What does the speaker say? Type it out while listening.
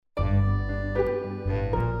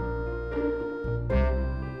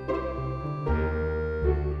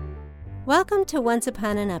Welcome to Once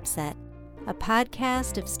Upon an Upset, a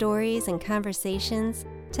podcast of stories and conversations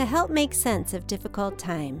to help make sense of difficult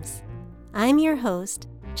times. I'm your host,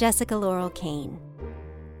 Jessica Laurel Kane.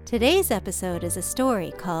 Today's episode is a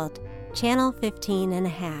story called Channel 15 and a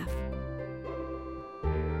Half.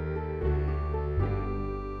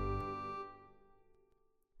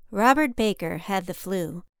 Robert Baker had the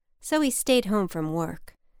flu, so he stayed home from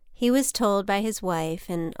work. He was told by his wife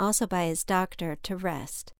and also by his doctor to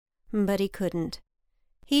rest, but he couldn't.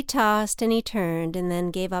 He tossed and he turned and then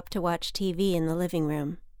gave up to watch TV in the living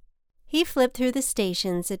room. He flipped through the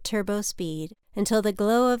stations at turbo speed until the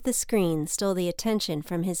glow of the screen stole the attention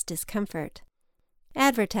from his discomfort.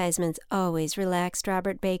 Advertisements always relaxed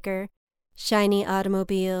Robert Baker. Shiny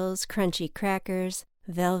automobiles, crunchy crackers,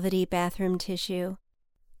 velvety bathroom tissue.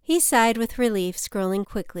 He sighed with relief, scrolling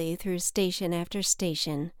quickly through station after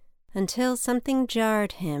station, until something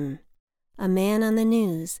jarred him. A man on the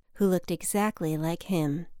news who looked exactly like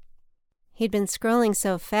him. He'd been scrolling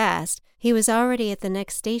so fast, he was already at the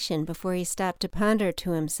next station before he stopped to ponder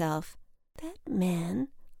to himself, "That man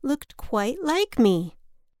looked quite like me."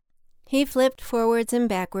 He flipped forwards and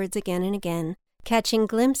backwards again and again, catching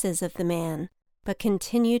glimpses of the man, but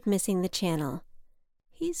continued missing the channel.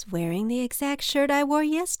 "He's wearing the exact shirt I wore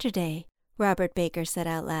yesterday," Robert Baker said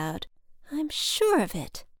out loud. "I'm sure of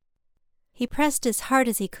it." He pressed as hard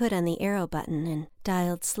as he could on the arrow button and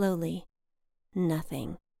dialed slowly.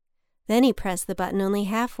 Nothing. Then he pressed the button only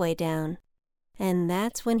halfway down, and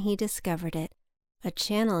that's when he discovered it, a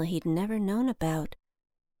channel he'd never known about.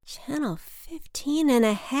 Channel 15 and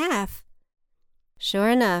a half. Sure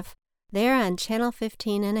enough, there on Channel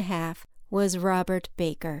 15 and a half was Robert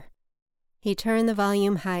Baker. He turned the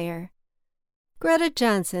volume higher. "Greta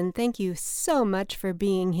Johnson, thank you so much for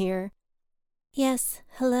being here." "Yes,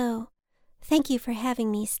 hello. Thank you for having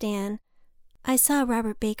me, Stan. I saw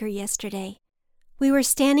Robert Baker yesterday. We were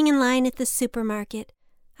standing in line at the supermarket.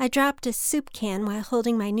 I dropped a soup can while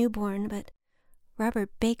holding my newborn, but Robert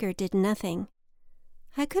Baker did nothing.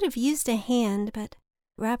 I could have used a hand, but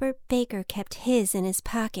Robert Baker kept his in his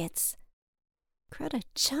pockets." Greta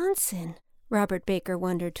Johnson, Robert Baker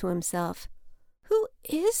wondered to himself. "Who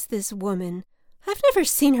is this woman? I've never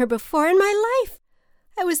seen her before in my life.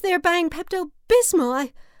 I was there buying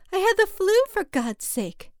Pepto-Bismol. I had the flu, for God's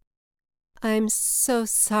sake." "I'm so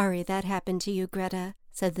sorry that happened to you, Greta,"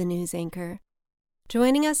 said the news anchor.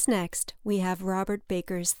 Joining us next, we have Robert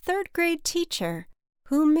Baker's third-grade teacher,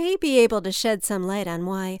 who may be able to shed some light on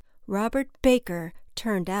why Robert Baker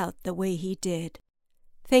turned out the way he did.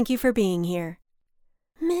 Thank you for being here.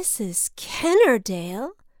 "Mrs.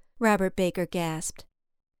 Kennerdale?" Robert Baker gasped.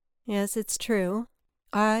 "Yes, it's true.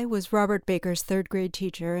 I was Robert Baker's third-grade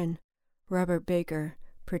teacher, and Robert Baker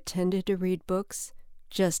pretended to read books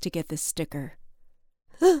just to get the sticker."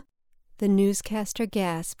 The newscaster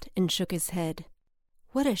gasped and shook his head.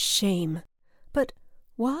 "What a shame. But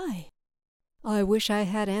why?" "I wish I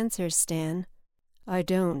had answers, Stan. I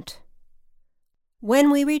don't."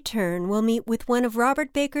 When we return, we'll meet with one of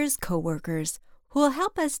Robert Baker's co-workers, who will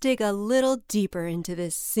help us dig a little deeper into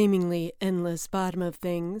this seemingly endless bottom of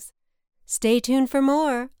things. Stay tuned for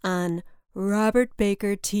more on Robert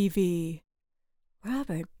Baker TV.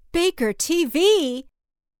 Robert Baker TV!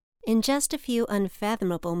 In just a few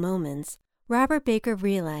unfathomable moments, Robert Baker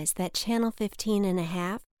realized that Channel 15 and a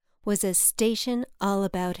half was a station all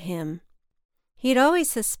about him. He'd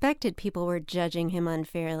always suspected people were judging him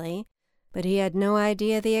unfairly, but he had no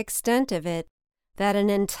idea the extent of it, that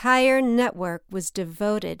an entire network was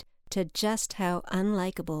devoted to just how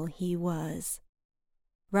unlikable he was.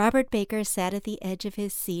 Robert Baker sat at the edge of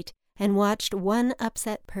his seat and watched one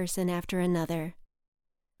upset person after another.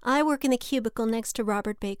 "I work in the cubicle next to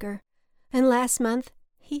Robert Baker, and last month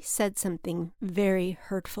he said something very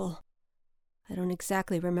hurtful. I don't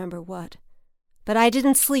exactly remember what, but I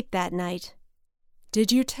didn't sleep that night."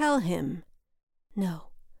 "Did you tell him?" "No,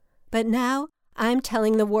 but now I'm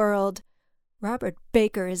telling the world. Robert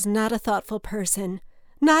Baker is not a thoughtful person.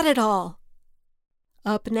 Not at all."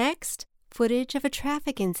 Up next, footage of a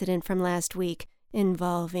traffic incident from last week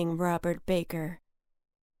involving Robert Baker.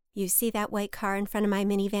 "You see that white car in front of my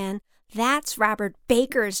minivan? That's Robert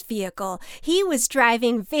Baker's vehicle. He was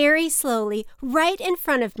driving very slowly right in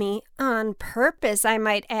front of me, on purpose, I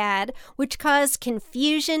might add, which caused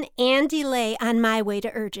confusion and delay on my way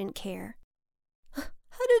to urgent care."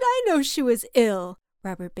 "How did I know she was ill?"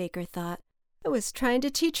 Robert Baker thought. "I was trying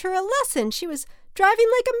to teach her a lesson. She was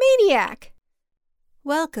driving like a maniac."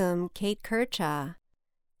 Welcome, Kate Kershaw.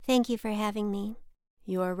 "Thank you for having me."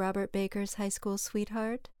 "You're Robert Baker's high school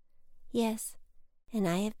sweetheart?" "Yes, and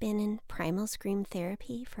I have been in primal scream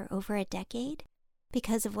therapy for over a decade.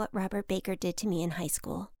 because of what Robert Baker did to me in high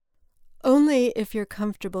school. Only if you're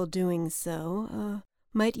comfortable doing so.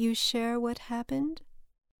 Might you share what happened?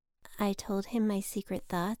 I told him my secret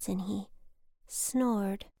thoughts and he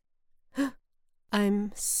snored.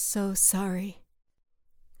 I'm so sorry.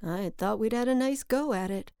 I thought we'd had a nice go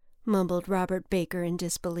at it, mumbled Robert Baker in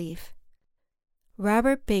disbelief.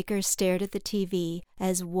 Robert Baker stared at the TV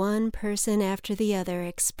as one person after the other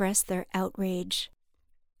expressed their outrage.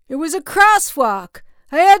 It was a crosswalk!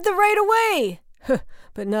 I had the right of way!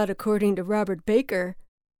 But not according to Robert Baker.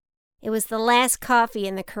 It was the last coffee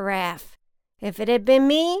in the carafe. If it had been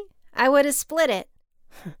me, I would have split it.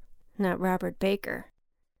 Not Robert Baker.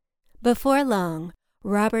 Before long,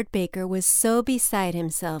 Robert Baker was so beside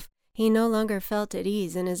himself he no longer felt at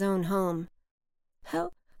ease in his own home.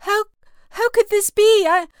 How could this be?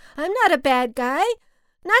 I'm not a bad guy.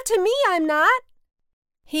 Not to me, I'm not.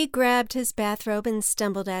 He grabbed his bathrobe and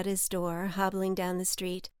stumbled at his door, hobbling down the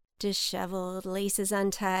street, disheveled, laces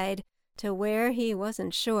untied, to where he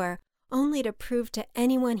wasn't sure, only to prove to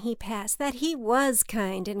anyone he passed that he was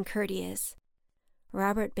kind and courteous.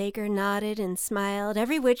 Robert Baker nodded and smiled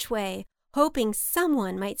every which way, hoping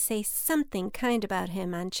someone might say something kind about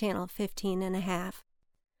him on Channel 15.5.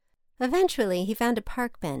 Eventually, he found a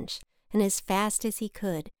park bench, and as fast as he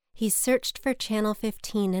could, he searched for Channel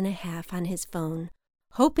 15.5 on his phone,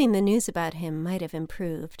 hoping the news about him might have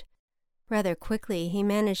improved. Rather quickly, he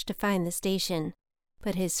managed to find the station,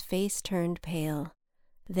 but his face turned pale.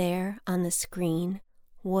 There, on the screen,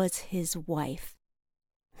 was his wife.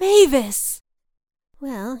 Mavis!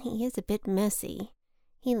 Well, he is a bit messy.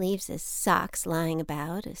 He leaves his socks lying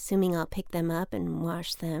about, assuming I'll pick them up and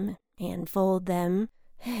wash them and fold them.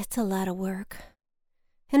 It's a lot of work.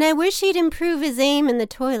 And I wish he'd improve his aim in the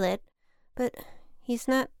toilet, but he's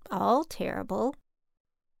not all terrible.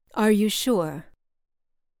 Are you sure?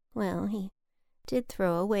 Well, he did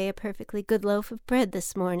throw away a perfectly good loaf of bread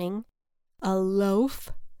this morning. A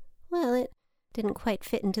loaf? Well, it didn't quite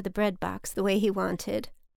fit into the bread box the way he wanted.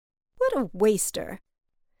 What a waster.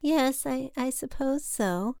 Yes, I suppose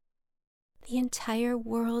so. The entire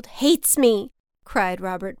world hates me, cried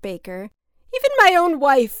Robert Baker. Even my own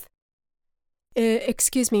wife.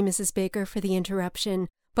 Excuse me, Mrs. Baker, for the interruption,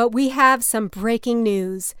 but we have some breaking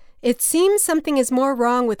news. It seems something is more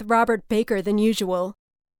wrong with Robert Baker than usual.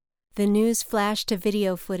 The news flashed to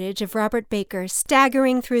video footage of Robert Baker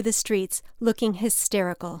staggering through the streets, looking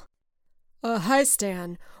hysterical. Hi,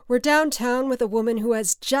 Stan. We're downtown with a woman who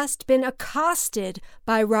has just been accosted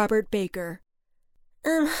by Robert Baker.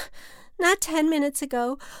 Not 10 minutes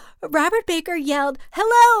ago, Robert Baker yelled,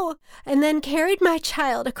 "Hello!" and then carried my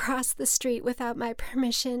child across the street without my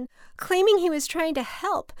permission, claiming he was trying to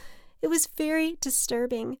help. It was very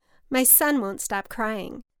disturbing. My son won't stop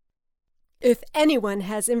crying. If anyone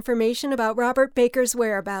has information about Robert Baker's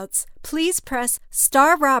whereabouts, please press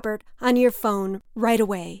Star Robert on your phone right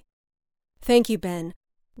away. Thank you, Ben.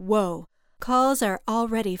 Whoa, calls are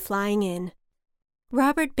already flying in.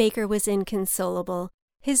 Robert Baker was inconsolable.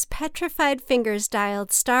 His petrified fingers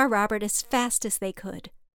dialed Star Robert as fast as they could.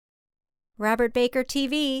 Robert Baker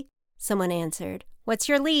TV, someone answered. What's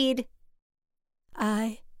your lead?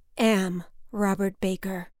 I am Robert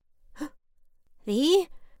Baker. The?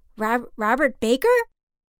 Robert Baker?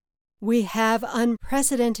 We have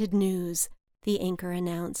unprecedented news, the anchor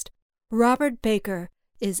announced. Robert Baker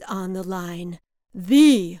is on the line.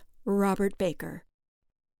 The Robert Baker.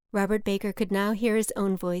 Robert Baker could now hear his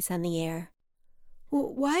own voice on the air.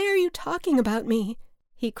 Why are you talking about me?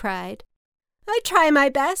 He cried. I try my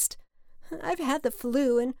best. I've had the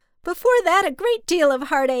flu, and before that a great deal of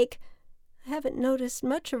heartache. I haven't noticed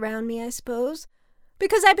much around me, I suppose,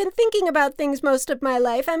 because I've been thinking about things most of my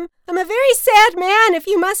life. I'm a very sad man, if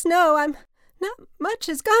you must know. Not much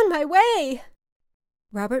has gone my way.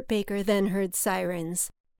 Robert Baker then heard sirens.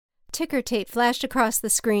 Ticker tape flashed across the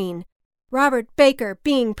screen. Robert Baker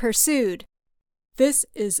being pursued. This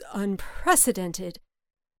is unprecedented.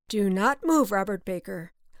 Do not move, Robert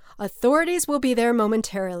Baker. Authorities will be there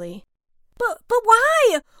momentarily. But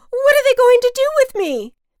why? What are they going to do with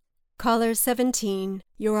me? Caller 17,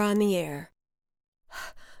 you're on the air.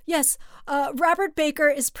 Yes, Robert Baker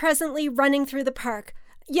is presently running through the park.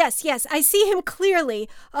 Yes, I see him clearly,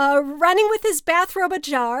 running with his bathrobe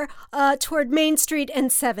ajar, toward Main Street and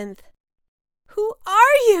 7th. Who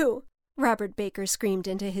are you? Robert Baker screamed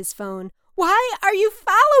into his phone. Why are you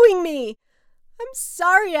following me? I'm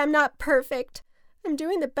sorry I'm not perfect. I'm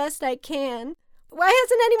doing the best I can. Why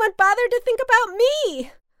hasn't anyone bothered to think about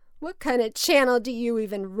me? What kind of channel do you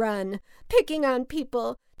even run? Picking on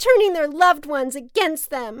people, turning their loved ones against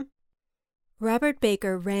them. Robert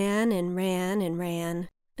Baker ran and ran and ran,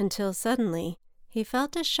 until suddenly he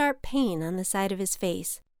felt a sharp pain on the side of his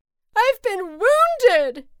face. "I've been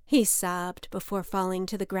wounded!" he sobbed before falling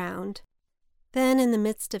to the ground. Then, in the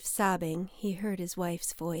midst of sobbing, he heard his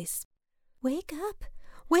wife's voice. "Wake up!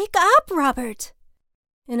 Wake up, Robert!"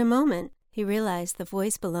 In a moment, he realized the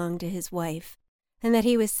voice belonged to his wife, and that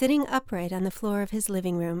he was sitting upright on the floor of his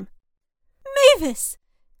living room. "Mavis!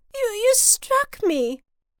 You struck me!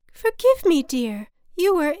 Forgive me, dear.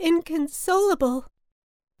 You were inconsolable.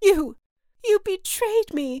 You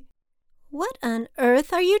betrayed me." "What on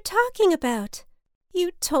earth are you talking about?"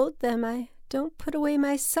 "You told them I don't put away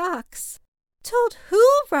my socks." "Told who,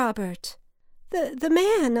 Robert?" The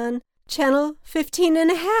man on Channel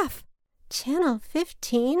 15½. Channel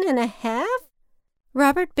 15½?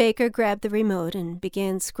 Robert Baker grabbed the remote and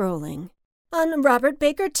began scrolling. "On Robert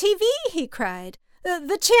Baker TV," he cried.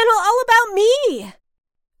 The channel all about me."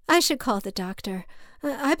 "I should call the doctor.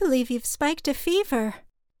 I believe you've spiked a fever."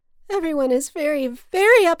 "Everyone is very,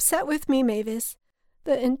 very upset with me, Mavis.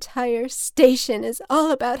 The entire station is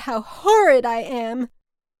all about how horrid I am."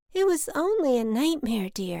 "It was only a nightmare,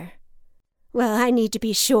 dear." "Well, I need to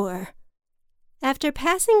be sure." After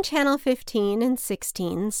passing Channel 15 and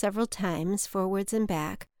 16 several times forwards and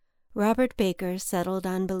back, Robert Baker settled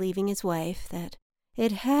on believing his wife that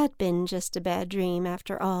it had been just a bad dream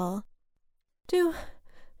after all. "Do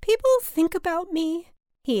people think about me?"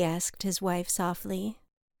 he asked his wife softly.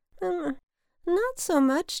 Not so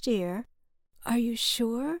much, dear." "Are you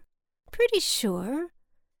sure?" "Pretty sure."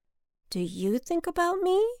 "Do you think about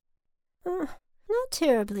me?" Not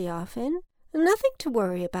terribly often. Nothing to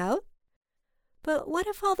worry about." "But what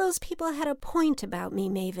if all those people had a point about me,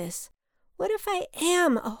 Mavis? What if I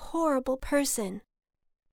am a horrible person?"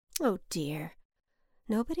 "Oh, dear.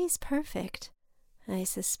 Nobody's perfect. I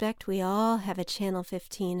suspect we all have a Channel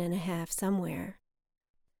 15½ somewhere."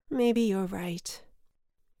 "Maybe you're right."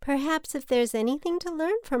 "Perhaps if there's anything to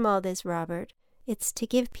learn from all this, Robert, it's to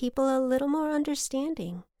give people a little more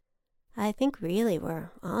understanding. I think really we're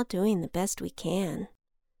all doing the best we can."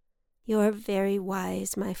 "You're very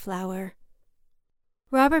wise, my flower."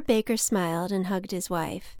 Robert Baker smiled and hugged his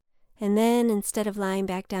wife, and then, instead of lying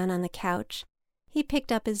back down on the couch, he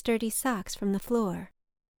picked up his dirty socks from the floor.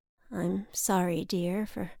 "I'm sorry, dear,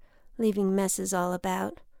 for leaving messes all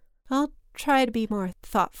about. I'll try to be more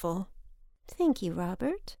thoughtful." "Thank you,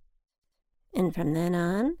 Robert." And from then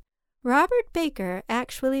on, Robert Baker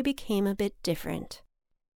actually became a bit different.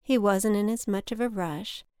 He wasn't in as much of a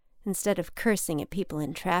rush. Instead of cursing at people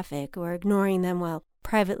in traffic or ignoring them while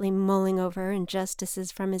privately mulling over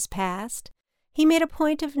injustices from his past, he made a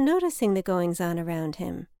point of noticing the goings-on around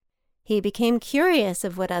him. He became curious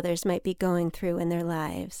of what others might be going through in their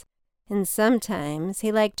lives, and sometimes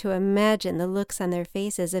he liked to imagine the looks on their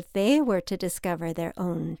faces if they were to discover their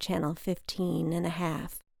own Channel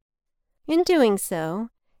 15½. In doing so,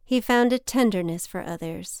 he found a tenderness for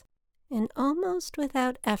others, and almost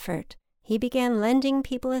without effort, he began lending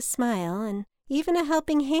people a smile and even a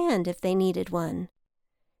helping hand if they needed one.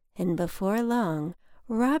 And before long,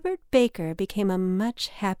 Robert Baker became a much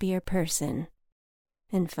happier person.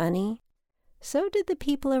 And funny, so did the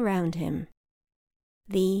people around him.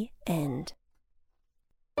 The end.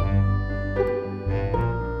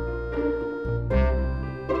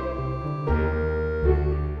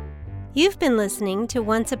 You've been listening to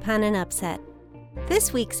Once Upon an Upset.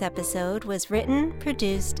 This week's episode was written,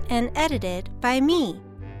 produced, and edited by me,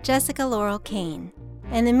 Jessica Laurel Kane,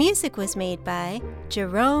 and the music was made by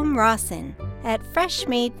Jerome Rawson at Fresh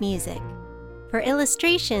Made Music. For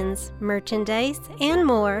illustrations, merchandise, and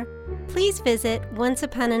more, please visit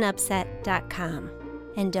onceuponanupset.com.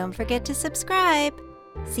 And don't forget to subscribe.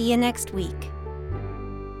 See you next week.